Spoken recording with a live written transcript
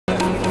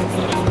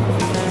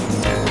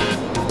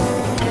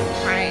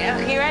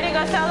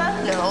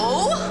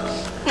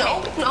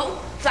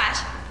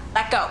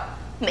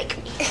make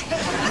me.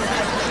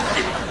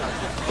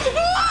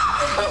 Whoa!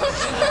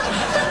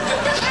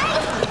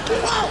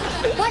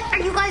 What are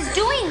you guys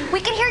doing? We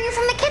can hear you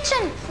from the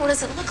kitchen. What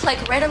does it look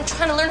like, Red? I'm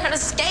trying to learn how to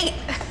skate.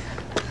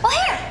 Well,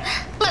 here,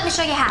 let me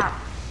show you how.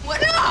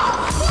 What? No!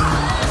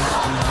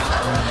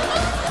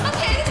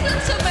 Okay, it's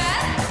not so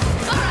bad.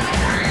 All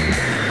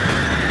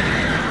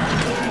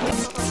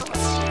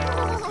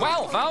right.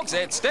 Well, folks,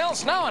 it's still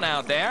snowing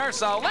out there,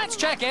 so let's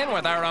check in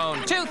with our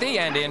own toothy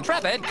and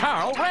intrepid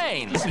Carl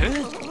Raines.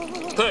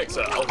 Thanks,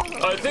 Al.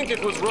 I think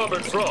it was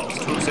Robert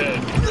Frost who said...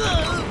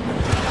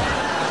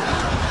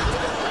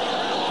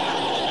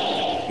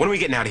 When are we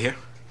getting out of here?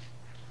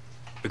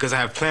 Because I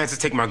have plans to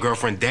take my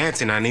girlfriend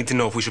dancing. I need to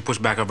know if we should push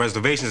back our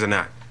reservations or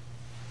not.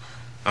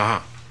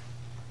 Uh-huh.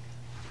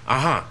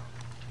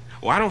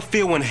 Well, I don't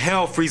feel when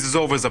hell freezes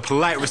over is a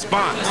polite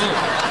response.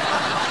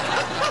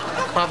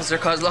 Officer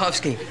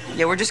Kozlovsky,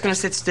 yeah, we're just gonna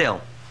sit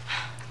still.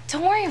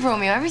 Don't worry,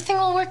 Romeo. Everything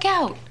will work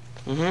out.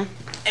 Mm-hmm.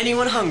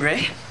 Anyone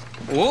hungry?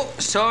 Oh,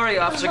 sorry,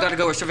 officer, gotta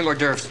go. We're serving hors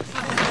d'oeuvres.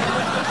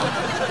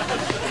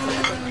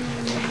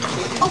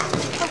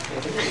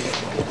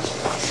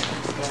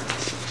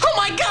 Oh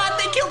my God,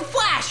 they killed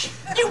Flash!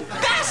 You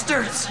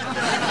bastards!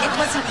 It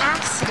was an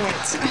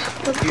accident.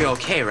 You're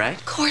okay, right?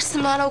 Of course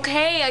I'm not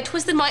okay. I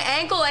twisted my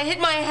ankle, I hit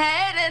my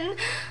head, and...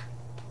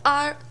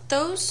 Are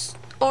those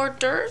hors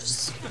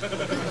d'oeuvres?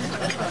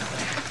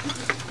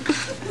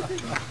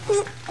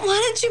 Why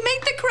didn't you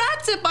make the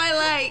crab tip I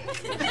like?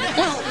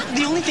 Well,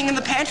 the only thing in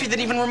the pantry that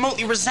even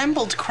remotely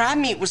resembled crab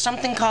meat was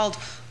something called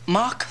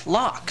mock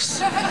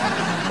lox.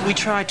 We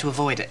tried to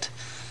avoid it.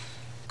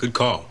 Good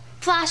call.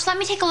 Flash, let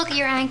me take a look at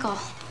your ankle.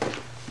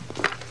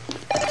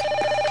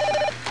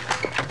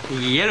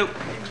 Yellow.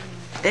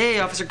 Hey,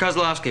 Officer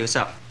Kozlovsky, what's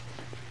up?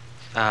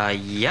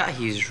 Yeah,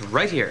 he's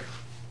right here.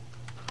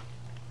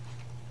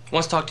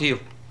 Wants to talk to you.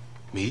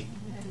 Me?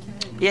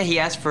 Yeah, he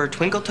asked for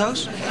twinkle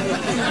toes.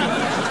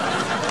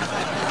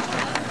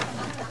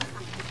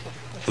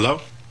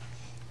 Hello?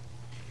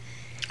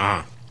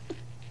 Uh-huh.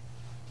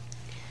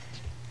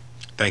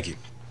 Thank you.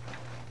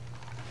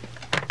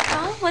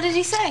 Oh, what did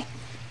he say?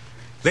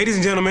 Ladies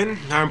and gentlemen,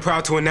 I'm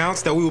proud to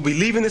announce that we will be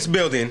leaving this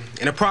building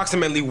in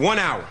approximately 1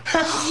 hour.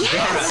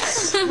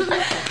 Yes!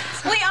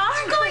 We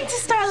are going to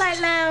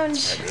Starlight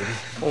Lounge.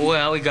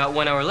 Well, we got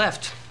 1 hour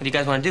left. What do you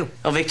guys want to do?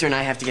 Oh, Victor and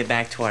I have to get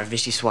back to our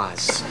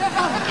vichyssoise.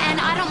 Oh, and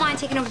I don't mind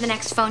taking over the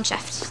next phone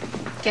shift.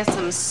 Guess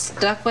I'm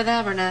stuck with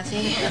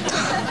Abernathy.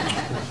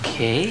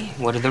 Okay,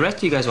 what do the rest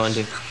of you guys want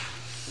to do?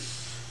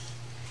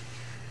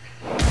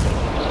 All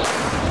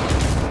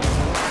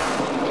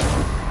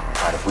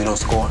right, if we don't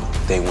score,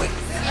 they win.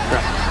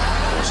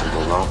 Right. We should go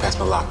long past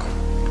my locker.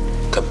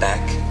 Cut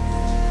back,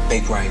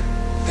 fake right,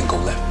 then go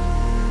left.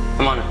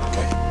 I'm on it.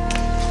 Okay.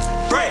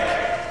 Break!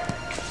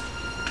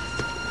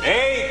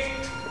 8,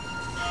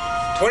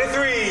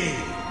 23,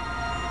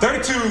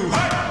 32,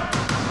 hut!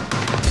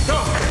 Go,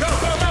 go,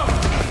 go, go!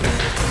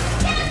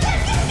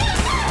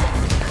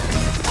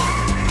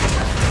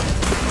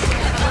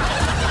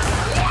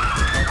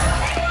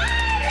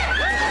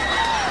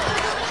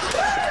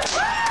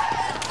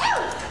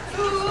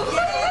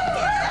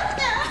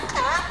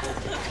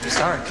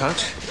 Sorry,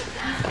 Coach.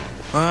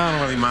 Well, I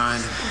don't really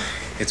mind.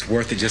 It's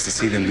worth it just to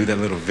see them do that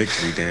little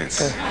victory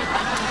dance. Of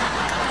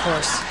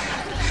course.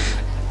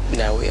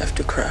 Now we have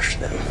to crush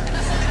them.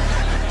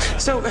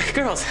 So,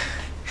 girls,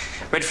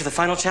 ready for the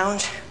final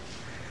challenge?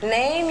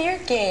 Name your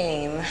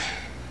game.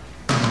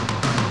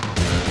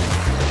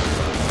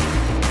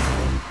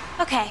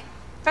 Okay,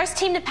 first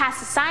team to pass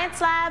the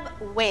science lab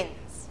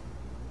wins.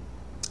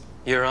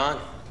 You're on.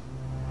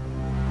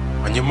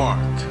 On your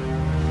mark.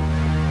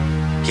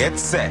 Get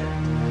set.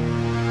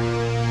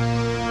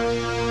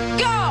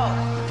 Go!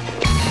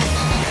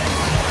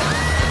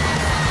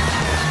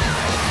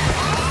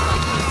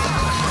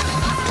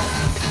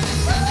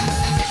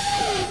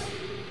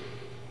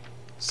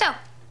 So,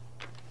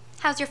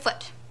 how's your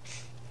foot?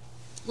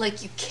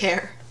 Like you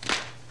care.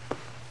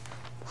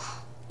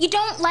 You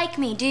don't like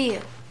me, do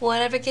you?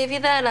 Whatever gave you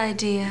that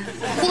idea?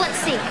 Well, let's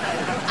see.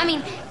 I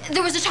mean,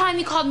 there was a time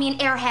you called me an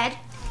airhead.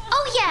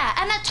 Oh, yeah,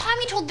 and that time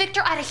you told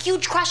Victor I had a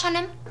huge crush on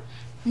him.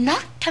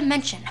 Not to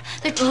mention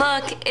the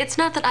Look, it's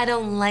not that I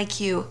don't like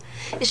you.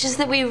 It's just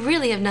that we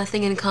really have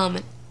nothing in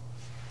common.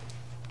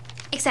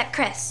 Except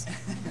Chris.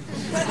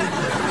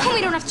 Whom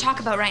we don't have to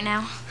talk about right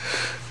now.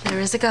 There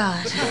is a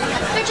God.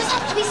 There just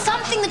has to be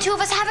something the two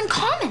of us have in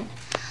common.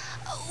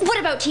 What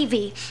about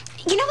TV?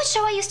 You know what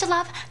show I used to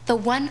love? The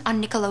one on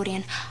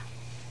Nickelodeon.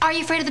 Are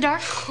You Afraid of the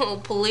Dark? Oh,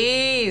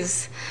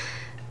 please.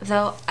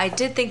 Though I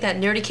did think that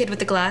nerdy kid with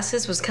the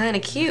glasses was kind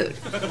of cute.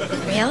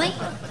 Really?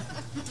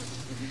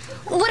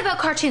 What about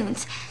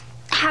cartoons?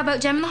 How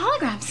about Gem and the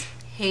Holograms?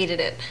 Hated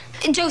it.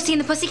 Josie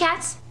and the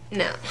Pussycats?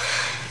 No.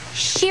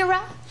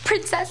 She-Ra,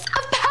 Princess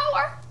of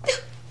Power?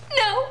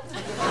 No.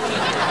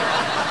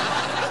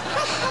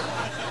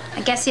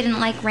 I guess you didn't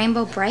like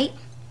Rainbow Bright?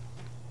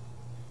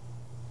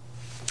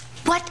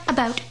 What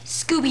about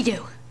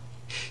Scooby-Doo?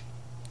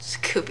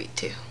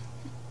 Scooby-Doo.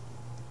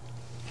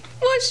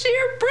 Was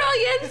sheer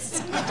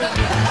brilliance.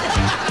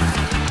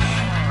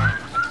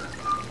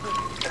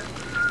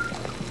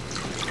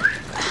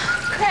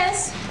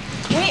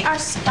 We are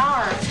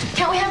starved.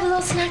 Can't we have a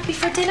little snack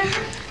before dinner?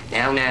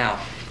 Now.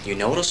 You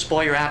know it'll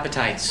spoil your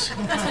appetites.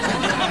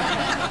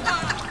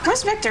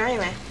 Where's Victor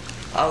anyway?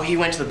 Oh, he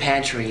went to the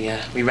pantry.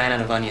 We ran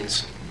out of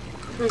onions.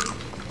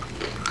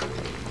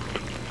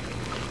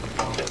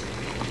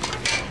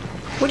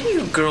 What do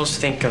you girls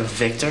think of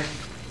Victor?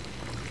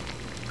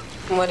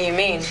 What do you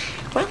mean?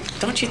 Well,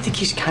 don't you think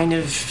he's kind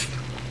of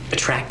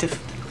attractive?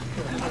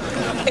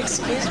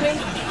 Excuse me?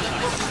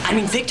 I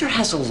mean, Victor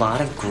has a lot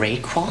of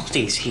great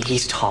qualities.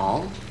 He's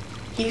tall.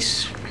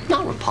 He's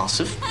not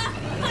repulsive.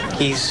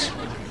 He's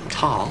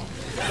tall.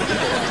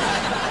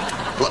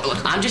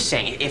 Look, I'm just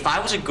saying, if I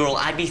was a girl,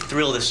 I'd be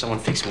thrilled if someone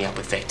fixed me up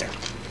with Victor.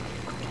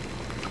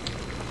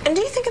 And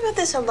do you think about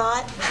this a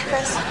lot,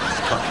 Chris?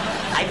 Look,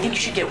 I think you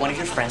should get one of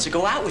your friends to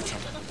go out with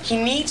him. He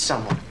needs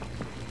someone.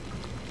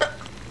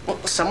 Well,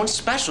 someone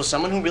special,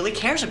 someone who really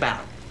cares about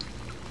him.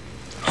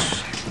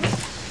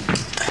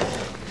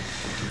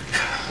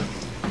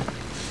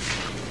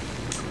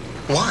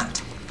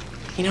 What?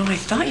 You know, I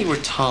thought you were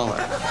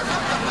taller.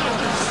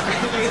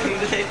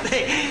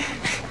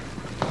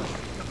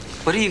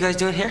 What are you guys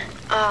doing here?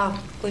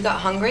 We got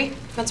hungry.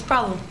 What's the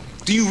problem?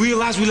 Do you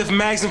realize we left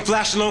Mags and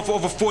Flash alone for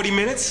over 40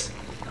 minutes?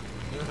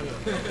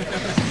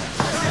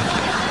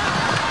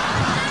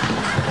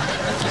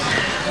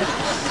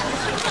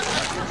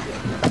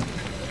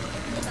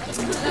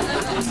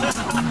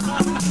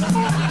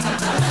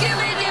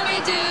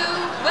 Scooby-Dooby-Doo,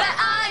 where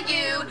are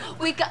you?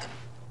 We got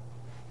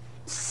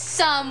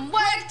some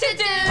work to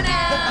do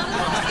now.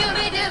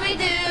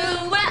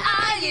 Scooby-Dooby-Doo, where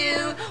are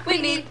you? We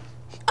need...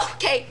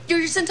 Okay,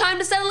 you're just in time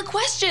to settle a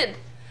question.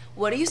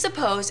 What do you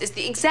suppose is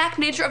the exact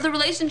nature of the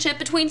relationship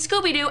between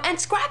Scooby-Doo and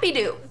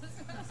Scrappy-Doo?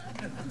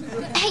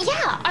 Hey,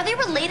 yeah, are they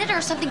related or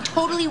is something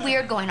totally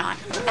weird going on?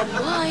 And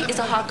why is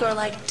a hot girl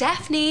like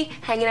Daphne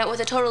hanging out with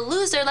a total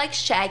loser like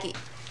Shaggy?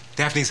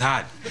 Daphne's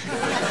hot.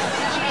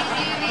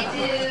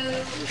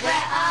 Scooby-Doo,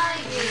 where are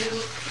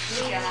you?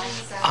 We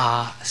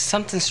got some...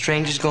 Something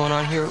strange is going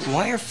on here.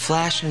 Why are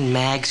Flash and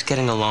Mags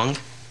getting along?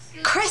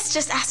 Chris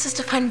just asked us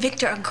to find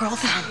Victor a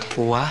girlfriend.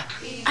 What?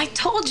 I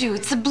told you,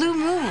 it's the blue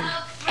moon.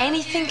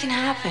 Anything can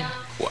happen.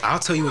 Well, I'll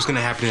tell you what's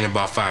gonna happen in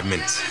about 5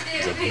 minutes.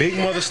 The big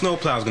mother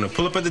snowplow is gonna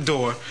pull up at the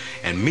door,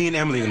 and me and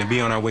Emily are gonna be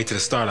on our way to the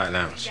Starlight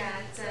Lounge.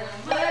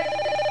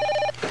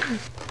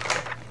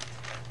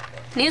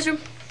 Newsroom.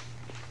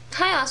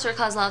 Hi, Oscar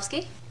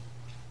Kozlovsky.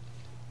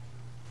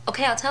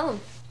 Okay, I'll tell him.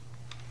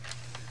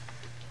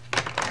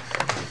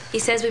 He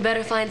says we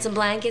better find some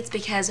blankets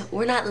because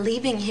we're not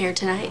leaving here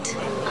tonight.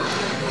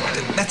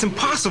 That's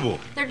impossible.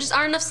 There just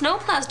aren't enough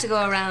snowplows to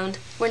go around.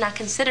 We're not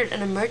considered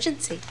an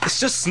emergency. It's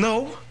just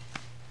snow.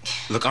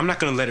 Look, I'm not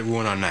gonna let it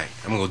ruin our night.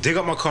 I'm gonna go dig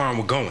up my car and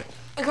we're going.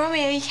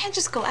 Romeo, you can't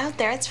just go out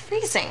there. It's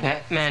freezing.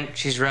 Man,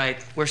 she's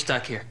right. We're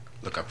stuck here.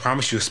 Look, I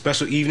promise you a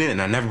special evening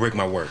and I never break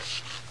my word.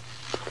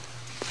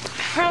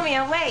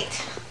 Romeo,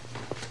 wait.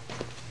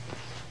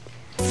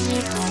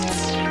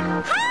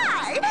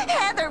 Hi,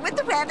 Heather with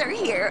the weather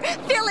here,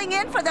 filling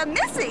in for the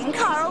missing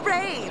Carl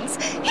Rains.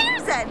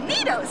 Here's a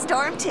neato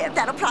storm tip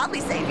that'll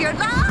probably save your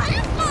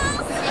life.